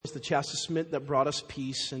chastisement that brought us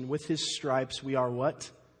peace, and with his stripes we are what?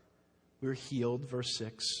 We're healed. Verse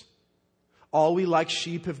 6. All we like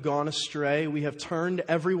sheep have gone astray. We have turned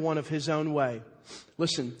every one of his own way.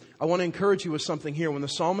 Listen, I want to encourage you with something here. When the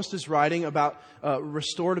psalmist is writing about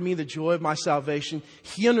restore to me the joy of my salvation,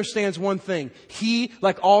 he understands one thing. He,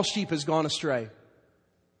 like all sheep, has gone astray.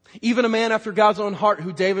 Even a man after God's own heart,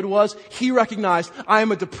 who David was, he recognized, I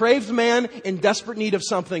am a depraved man in desperate need of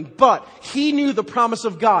something. But he knew the promise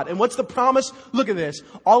of God. And what's the promise? Look at this.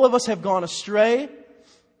 All of us have gone astray.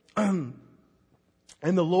 And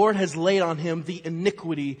the Lord has laid on him the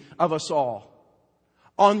iniquity of us all.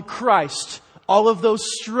 On Christ, all of those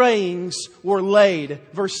strayings were laid.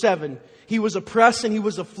 Verse 7. He was oppressed and he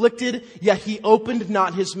was afflicted, yet he opened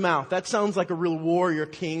not his mouth. That sounds like a real warrior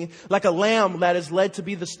king. Like a lamb that is led to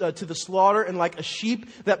be to the slaughter, and like a sheep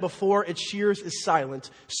that before its shears is silent.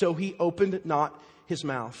 So he opened not his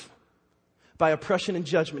mouth. By oppression and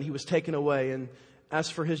judgment he was taken away. And as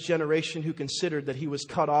for his generation, who considered that he was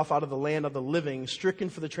cut off out of the land of the living, stricken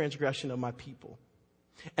for the transgression of my people.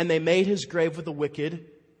 And they made his grave with the wicked,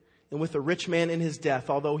 and with a rich man in his death,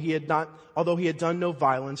 although he had done no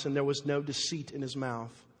violence, and there was no deceit in his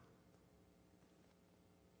mouth.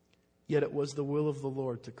 Yet it was the will of the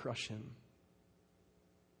Lord to crush him.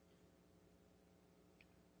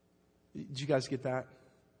 Did you guys get that?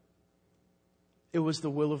 It was the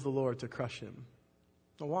will of the Lord to crush him.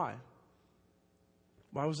 Now, why?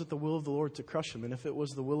 Why was it the will of the Lord to crush him? And if it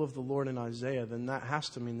was the will of the Lord in Isaiah, then that has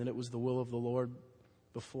to mean that it was the will of the Lord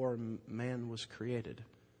before man was created.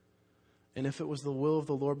 And if it was the will of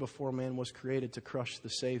the Lord before man was created to crush the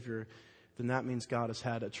Savior, then that means God has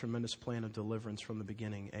had a tremendous plan of deliverance from the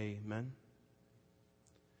beginning. Amen?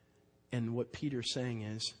 And what Peter's saying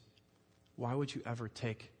is, why would you ever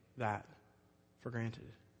take that for granted?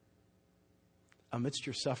 Amidst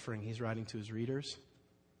your suffering, he's writing to his readers,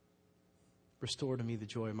 restore to me the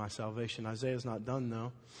joy of my salvation. Isaiah's not done,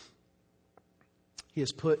 though. He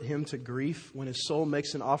has put him to grief. When his soul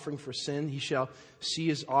makes an offering for sin, he shall see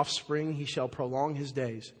his offspring. He shall prolong his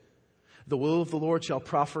days. The will of the Lord shall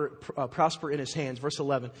prosper in his hands. Verse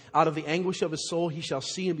 11. Out of the anguish of his soul he shall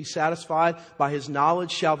see and be satisfied. By his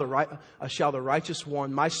knowledge shall the righteous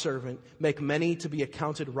one, my servant, make many to be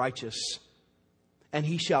accounted righteous. And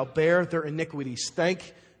he shall bear their iniquities.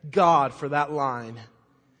 Thank God for that line.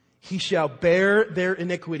 He shall bear their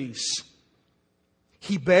iniquities.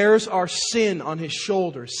 He bears our sin on his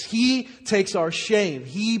shoulders. He takes our shame.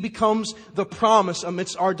 He becomes the promise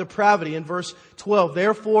amidst our depravity. In verse 12,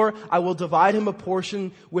 therefore I will divide him a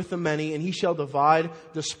portion with the many, and he shall divide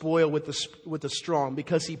the spoil with the strong,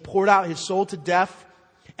 because he poured out his soul to death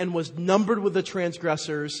and was numbered with the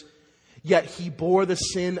transgressors. Yet he bore the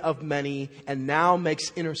sin of many and now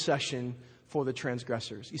makes intercession for the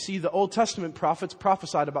transgressors. You see, the Old Testament prophets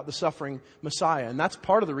prophesied about the suffering Messiah. And that's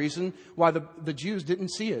part of the reason why the Jews didn't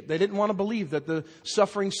see it. They didn't want to believe that the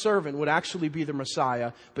suffering servant would actually be the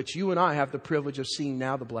Messiah. But you and I have the privilege of seeing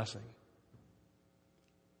now the blessing.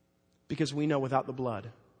 Because we know without the blood,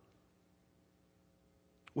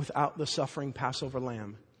 without the suffering Passover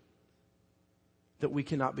lamb, that we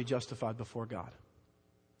cannot be justified before God.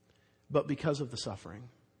 But because of the suffering,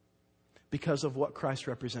 because of what Christ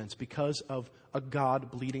represents, because of a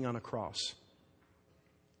God bleeding on a cross,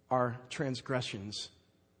 our transgressions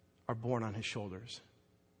are borne on his shoulders.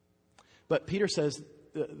 But Peter says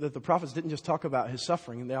that the prophets didn't just talk about his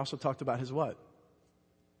suffering, they also talked about his what?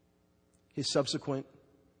 His subsequent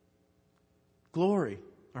glory.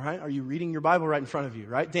 All right? Are you reading your Bible right in front of you,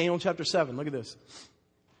 right? Daniel chapter 7, look at this.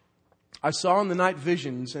 I saw in the night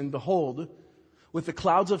visions, and behold, with the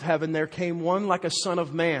clouds of heaven there came one like a son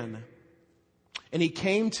of man. And he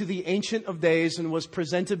came to the Ancient of Days and was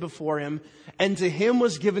presented before him. And to him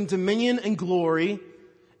was given dominion and glory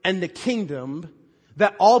and the kingdom,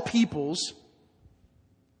 that all peoples,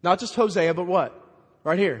 not just Hosea, but what?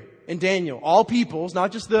 Right here in Daniel. All peoples,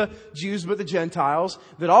 not just the Jews, but the Gentiles,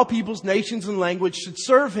 that all peoples, nations, and language should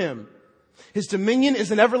serve him. His dominion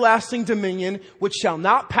is an everlasting dominion which shall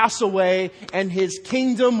not pass away, and his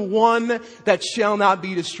kingdom one that shall not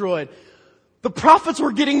be destroyed. The prophets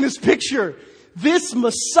were getting this picture. This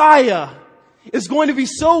Messiah is going to be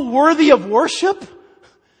so worthy of worship.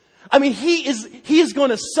 I mean, he is going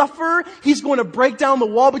to suffer. He's going to break down the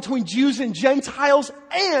wall between Jews and Gentiles.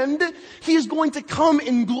 And he is going to come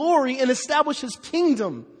in glory and establish his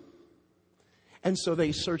kingdom. And so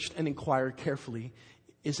they searched and inquired carefully.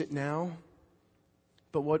 Is it now?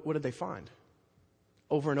 But what did they find?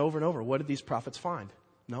 Over and over and over. What did these prophets find?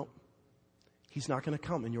 No. He's not going to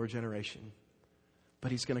come in your generation.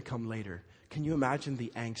 But he's going to come later. Can you imagine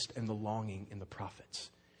the angst and the longing in the prophets?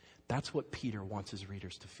 That's what Peter wants his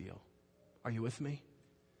readers to feel. Are you with me?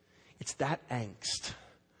 It's that angst.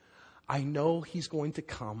 I know he's going to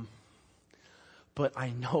come, but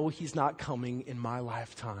I know he's not coming in my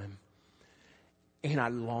lifetime. And I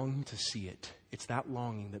long to see it. It's that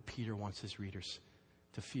longing that Peter wants his readers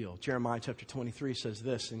to feel. Jeremiah chapter 23 says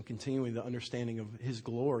this, in continuing the understanding of his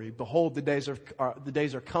glory, "Behold, the days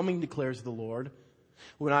are coming, declares the Lord,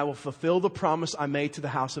 when I will fulfill the promise I made to the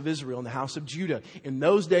house of Israel and the house of Judah. In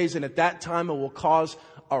those days and at that time I will cause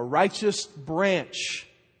a righteous branch."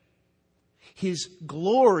 His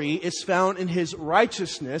glory is found in his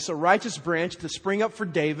righteousness, a righteous branch to spring up for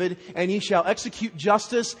David, and he shall execute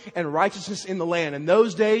justice and righteousness in the land. In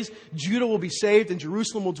those days, Judah will be saved and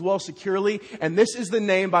Jerusalem will dwell securely. And this is the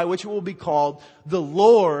name by which it will be called: the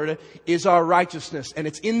Lord is our righteousness. And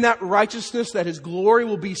it's in that righteousness that his glory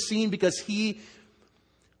will be seen, because he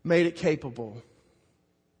made it capable.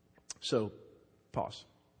 So, pause.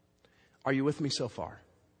 Are you with me so far?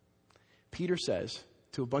 Peter says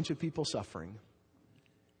to a bunch of people suffering,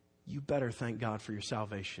 you better thank God for your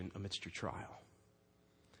salvation amidst your trial.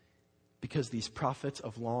 Because these prophets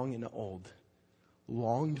of long and old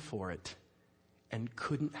longed for it and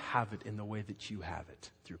couldn't have it in the way that you have it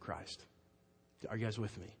through Christ. Are you guys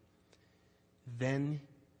with me? Then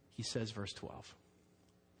he says, verse 12.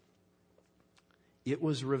 It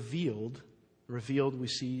was revealed we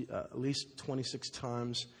see at least 26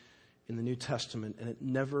 times in the New Testament, and it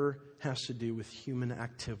never has to do with human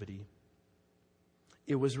activity.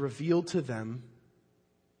 It was revealed to them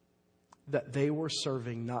that they were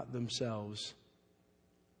serving not themselves,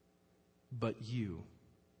 but you.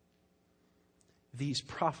 These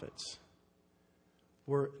prophets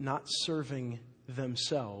were not serving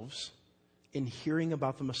themselves in hearing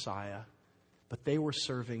about the Messiah, but they were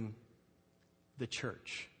serving the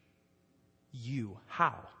church. You.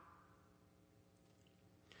 How?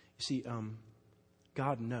 You see,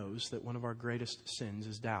 God knows that one of our greatest sins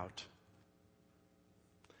is doubt.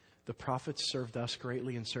 The prophets served us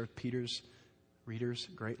greatly and served Peter's readers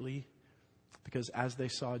greatly, because as they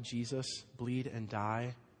saw Jesus bleed and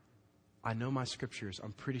die, I know my scriptures,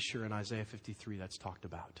 I'm pretty sure in Isaiah 53 that's talked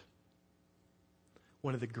about.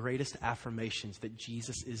 One of the greatest affirmations that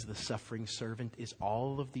Jesus is the suffering servant is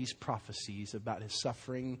all of these prophecies about his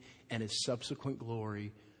suffering and his subsequent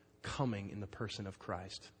glory coming in the person of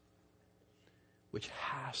Christ. Which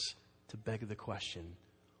has to beg the question,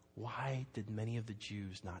 why did many of the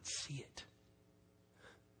Jews not see it?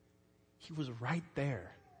 He was right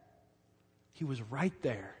there. He was right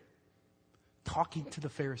there, talking to the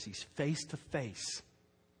Pharisees face to face.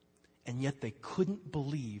 And yet they couldn't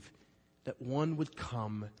believe that one would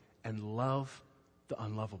come and love the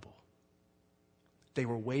unlovable. They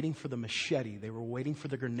were waiting for the machete. They were waiting for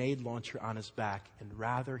the grenade launcher on his back. And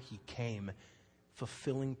rather he came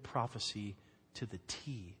fulfilling prophecy to the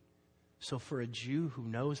T. So for a Jew who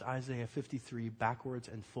knows Isaiah 53 backwards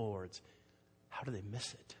and forwards, how do they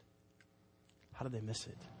miss it? How do they miss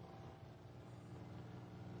it?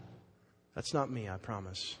 That's not me, I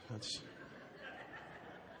promise. That's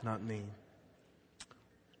not me.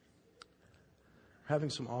 We're having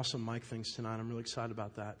some awesome mic things tonight. I'm really excited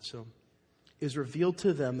about that. So, it was revealed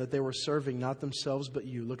to them that they were serving not themselves but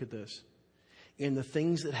you. Look at this. In the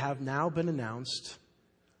things that have now been announced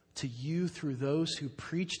to you through those who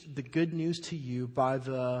preached the good news to you by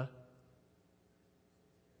the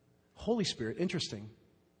Holy Spirit. Interesting.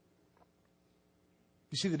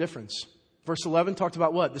 You see the difference. Verse 11 talked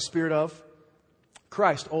about what? The Spirit of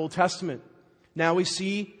Christ, Old Testament. Now we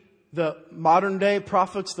see the modern day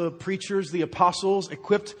prophets, the preachers, the apostles,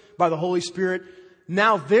 equipped by the Holy Spirit.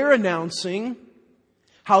 Now they're announcing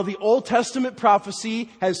how the Old Testament prophecy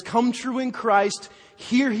has come true in Christ.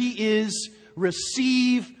 Here he is.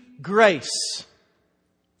 Receive grace.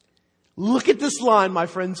 Look at this line, my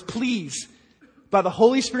friends, please. By the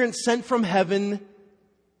Holy Spirit sent from heaven,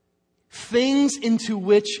 things into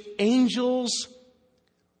which angels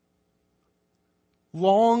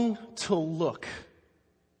long to look.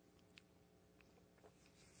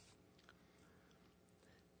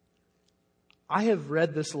 I have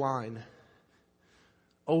read this line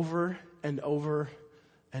over and over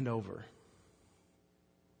and over.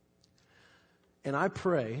 And I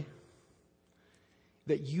pray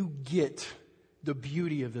that you get the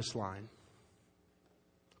beauty of this line.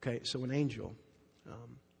 Okay, so an angel,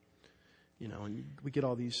 and we get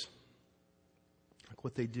all these, like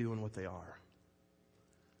what they do and what they are.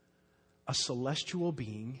 A celestial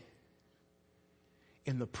being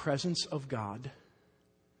in the presence of God,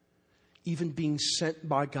 even being sent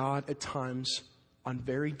by God at times on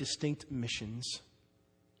very distinct missions,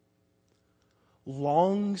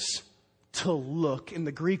 longs to look. And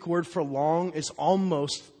the Greek word for long is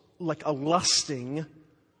almost like a lusting.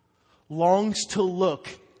 Longs to look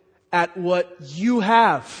at what you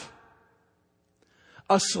have.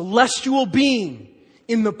 A celestial being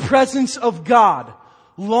in the presence of God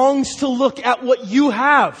longs to look at what you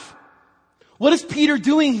have. What is Peter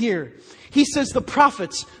doing here? He says the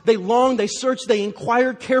prophets, they longed, they searched, they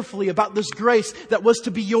inquired carefully about this grace that was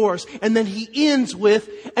to be yours. And then he ends with,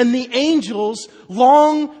 and the angels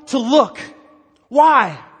long to look.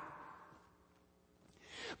 Why?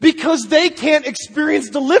 Because they can't experience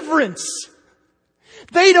deliverance.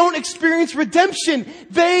 They don't experience redemption.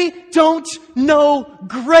 They don't know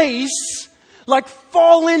grace like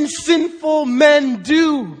fallen, sinful men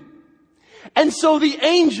do. And so the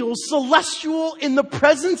angels, celestial in the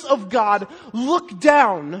presence of God, look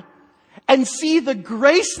down and see the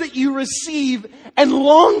grace that you receive and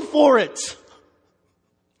long for it.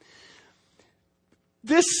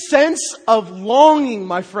 This sense of longing,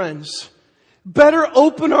 my friends, better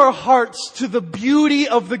open our hearts to the beauty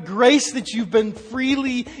of the grace that you've been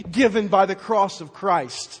freely given by the cross of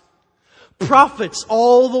Christ. Prophets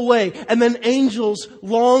all the way, and then angels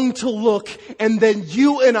long to look, and then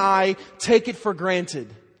you and I take it for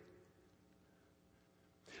granted.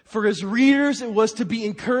 For his readers, it was to be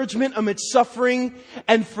encouragement amidst suffering,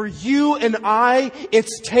 and for you and I,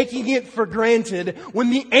 it's taking it for granted when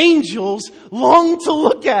the angels long to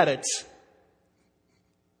look at it.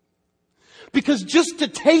 Because just to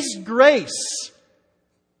taste grace,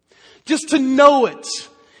 just to know it,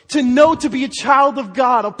 to be a child of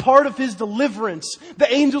God, a part of his deliverance,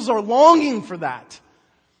 the angels are longing for that.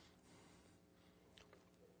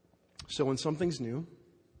 So when something's new,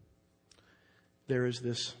 there is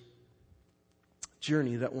this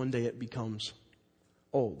journey that one day it becomes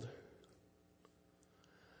old.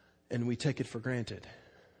 And we take it for granted.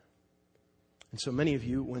 And so many of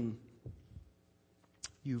you, when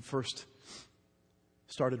you first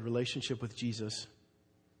started relationship with Jesus,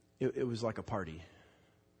 it was like a party.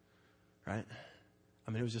 Right?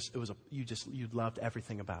 I mean, you loved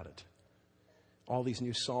everything about it. All these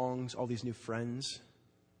new songs, all these new friends,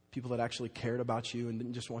 people that actually cared about you and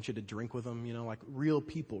didn't just want you to drink with them, like real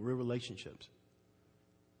people, real relationships.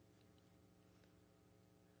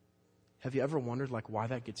 Have you ever wondered why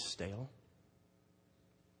that gets stale?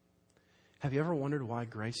 Have you ever wondered why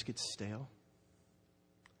grace gets stale?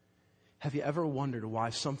 Have you ever wondered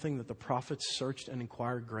why something that the prophets searched and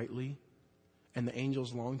inquired greatly and the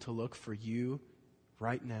angels long to look for you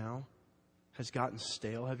right now has gotten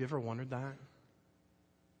stale? Have you ever wondered that?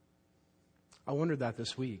 I wondered that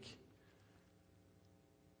this week.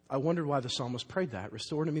 I wondered why the psalmist prayed that.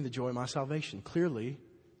 Restore to me the joy of my salvation. Clearly,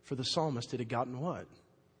 for the psalmist, it had gotten what?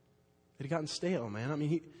 It had gotten stale, man. I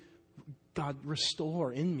mean, God,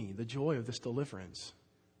 restore in me the joy of this deliverance.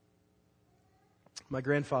 My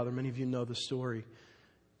grandfather, many of you know the story,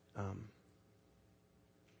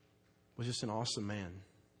 was just an awesome man.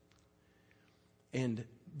 And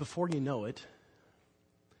before you know it,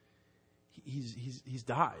 he's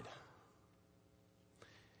died.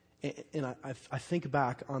 And I think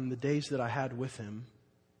back on the days that I had with him,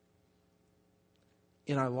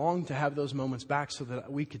 and I long to have those moments back so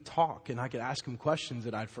that we could talk and I could ask him questions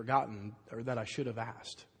that I'd forgotten or that I should have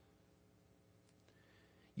asked.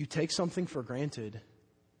 You take something for granted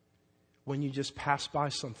when you just pass by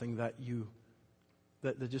something that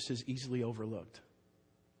just is easily overlooked.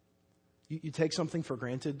 You take something for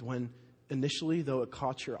granted when initially, though it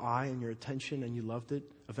caught your eye and your attention and you loved it,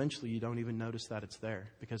 eventually you don't even notice that it's there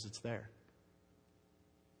because it's there.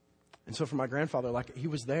 And so for my grandfather, he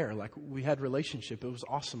was there. We had relationship. It was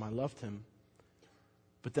awesome. I loved him.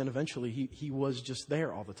 But then eventually he was just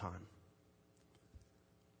there all the time.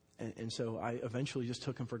 And so I eventually just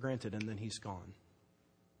took him for granted, and then he's gone.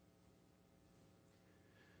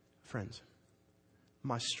 Friends,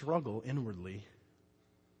 my struggle inwardly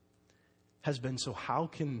has been, so how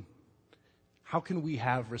can we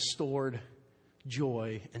have restored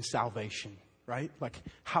joy and salvation, right?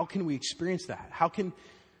 How can we experience that? How can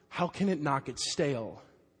it not get stale?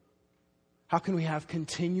 How can we have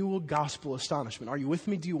continual gospel astonishment? Are you with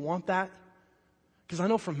me? Do you want that? Because I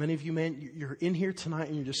know for many of you, man, you're in here tonight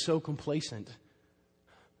and you're just so complacent.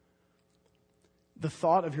 The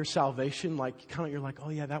thought of your salvation, you're like, oh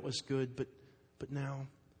yeah, that was good, but now,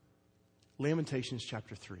 Lamentations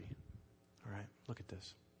chapter 3. All right, look at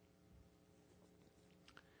this.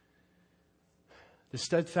 The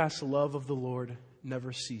steadfast love of the Lord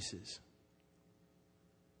never ceases.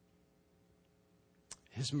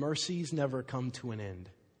 His mercies never come to an end.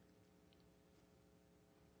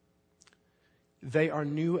 They are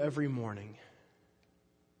new every morning.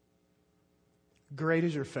 Great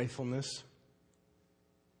is your faithfulness.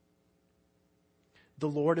 The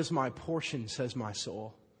Lord is my portion, says my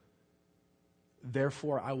soul.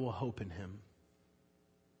 Therefore, I will hope in him.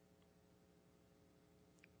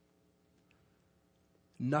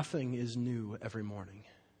 Nothing is new every morning.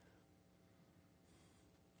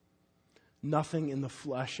 Nothing in the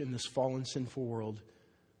flesh in this fallen, sinful world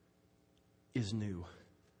is new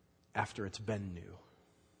after it's been new.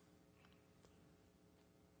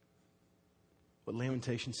 What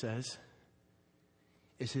Lamentation says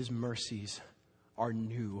is his mercies are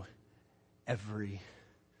new every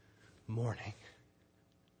morning.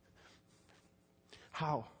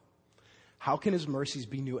 How? How can his mercies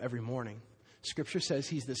be new every morning? Scripture says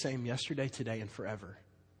he's the same yesterday, today, and forever.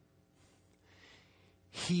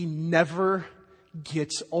 He never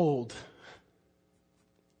gets old.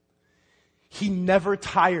 He never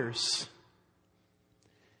tires.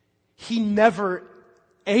 He never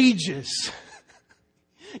ages.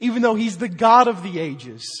 Even though he's the God of the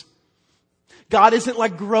ages. God isn't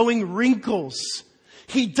like growing wrinkles.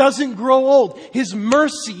 He doesn't grow old. His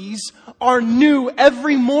mercies are new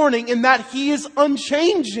every morning in that he is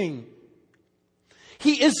unchanging.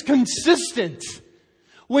 He is consistent.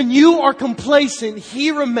 When you are complacent,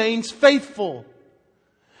 he remains faithful.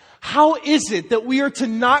 How is it that we are to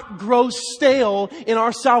not grow stale in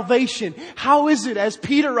our salvation? How is it, as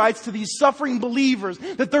Peter writes to these suffering believers,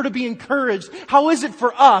 that they're to be encouraged? How is it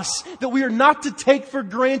for us that we are not to take for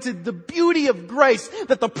granted the beauty of grace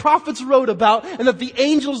that the prophets wrote about and that the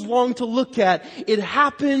angels long to look at? It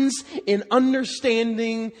happens in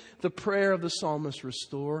understanding the prayer of the psalmist,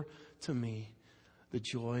 restore to me the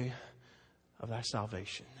joy of thy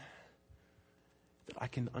salvation. That I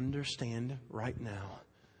can understand right now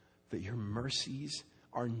that your mercies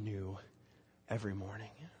are new every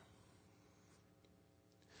morning.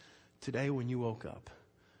 Today when you woke up,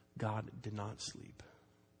 God did not sleep.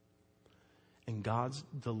 And God's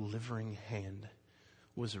delivering hand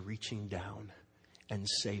was reaching down and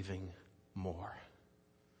saving more.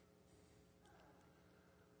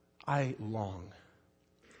 I long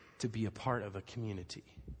to be a part of a community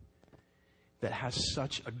that has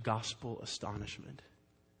such a gospel astonishment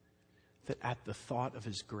that at the thought of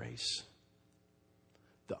his grace,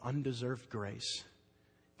 the undeserved grace,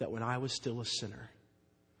 that when I was still a sinner,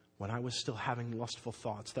 when I was still having lustful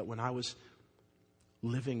thoughts, that when I was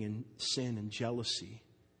living in sin and jealousy,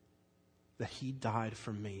 that he died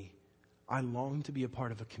for me. I long to be a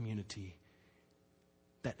part of a community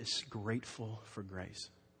that is grateful for grace.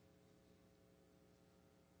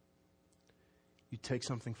 You take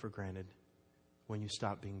something for granted when you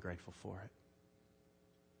stop being grateful for it.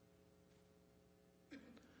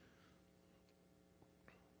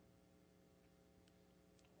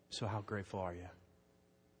 So how grateful are you?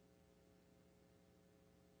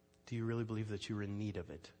 Do you really believe that you're in need of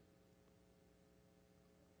it?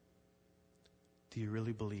 Do you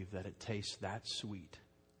really believe that it tastes that sweet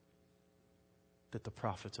that the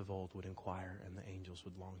prophets of old would inquire and the angels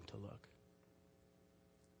would long to look?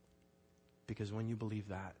 Because when you believe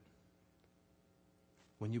that,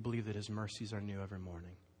 when you believe that his mercies are new every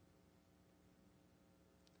morning,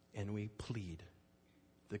 and we plead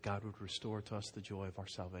that God would restore to us the joy of our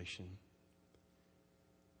salvation,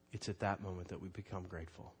 it's at that moment that we become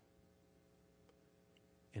grateful.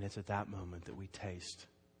 And it's at that moment that we taste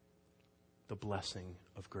the blessing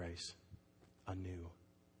of grace anew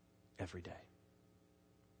every day.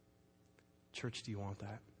 Church, do you want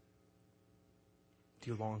that?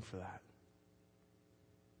 Do you long for that?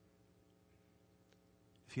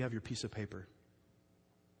 If you have your piece of paper,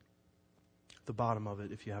 at the bottom of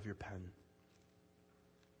it, if you have your pen,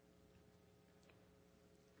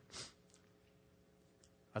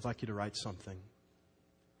 I'd like you to write something.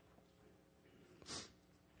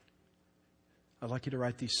 I'd like you to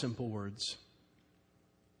write these simple words.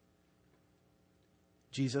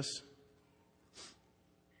 Jesus,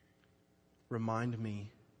 remind me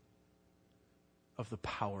of the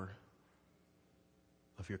power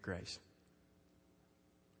of your grace.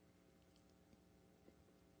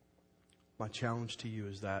 My challenge to you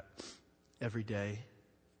is that every day,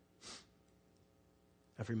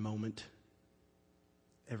 every moment,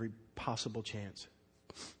 every possible chance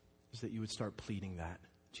is that you would start pleading that.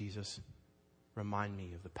 Jesus, remind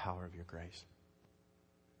me of the power of your grace.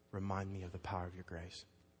 Remind me of the power of your grace.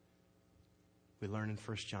 We learn in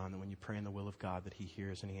 1 John that when you pray in the will of God that he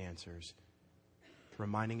hears and he answers.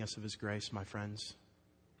 Reminding us of his grace, my friends,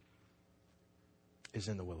 is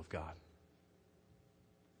in the will of God.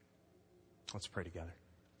 Let's pray together.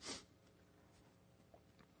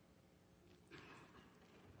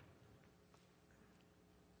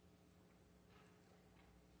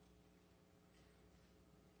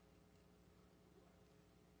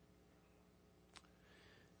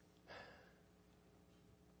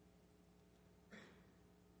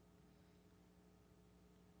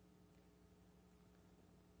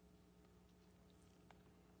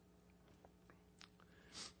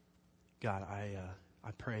 God,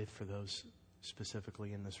 I pray for those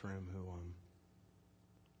specifically in this room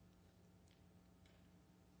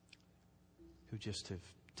who just have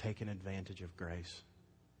taken advantage of grace,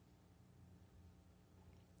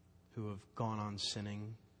 who have gone on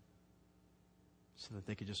sinning so that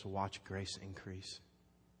they could just watch grace increase,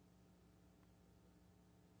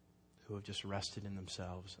 who have just rested in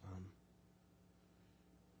themselves,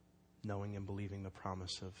 knowing and believing the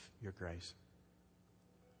promise of your grace.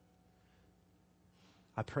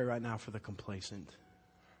 I pray right now for the complacent.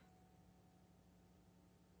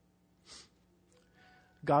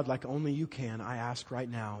 God, like only you can, I ask right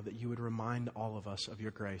now that you would remind all of us of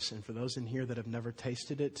your grace. And for those in here that have never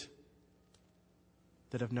tasted it,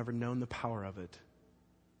 that have never known the power of it,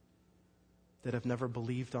 that have never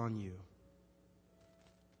believed on you,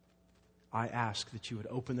 I ask that you would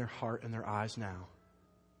open their heart and their eyes now,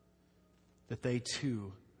 that they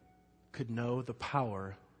too could know the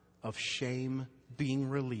power of shame being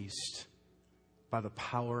released by the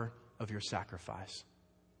power of your sacrifice.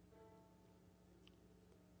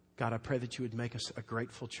 God, I pray that you would make us a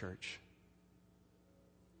grateful church.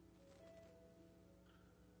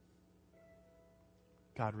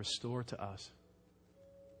 God, restore to us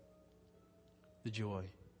the joy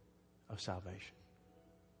of salvation.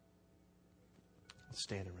 Let's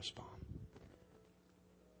stand and respond.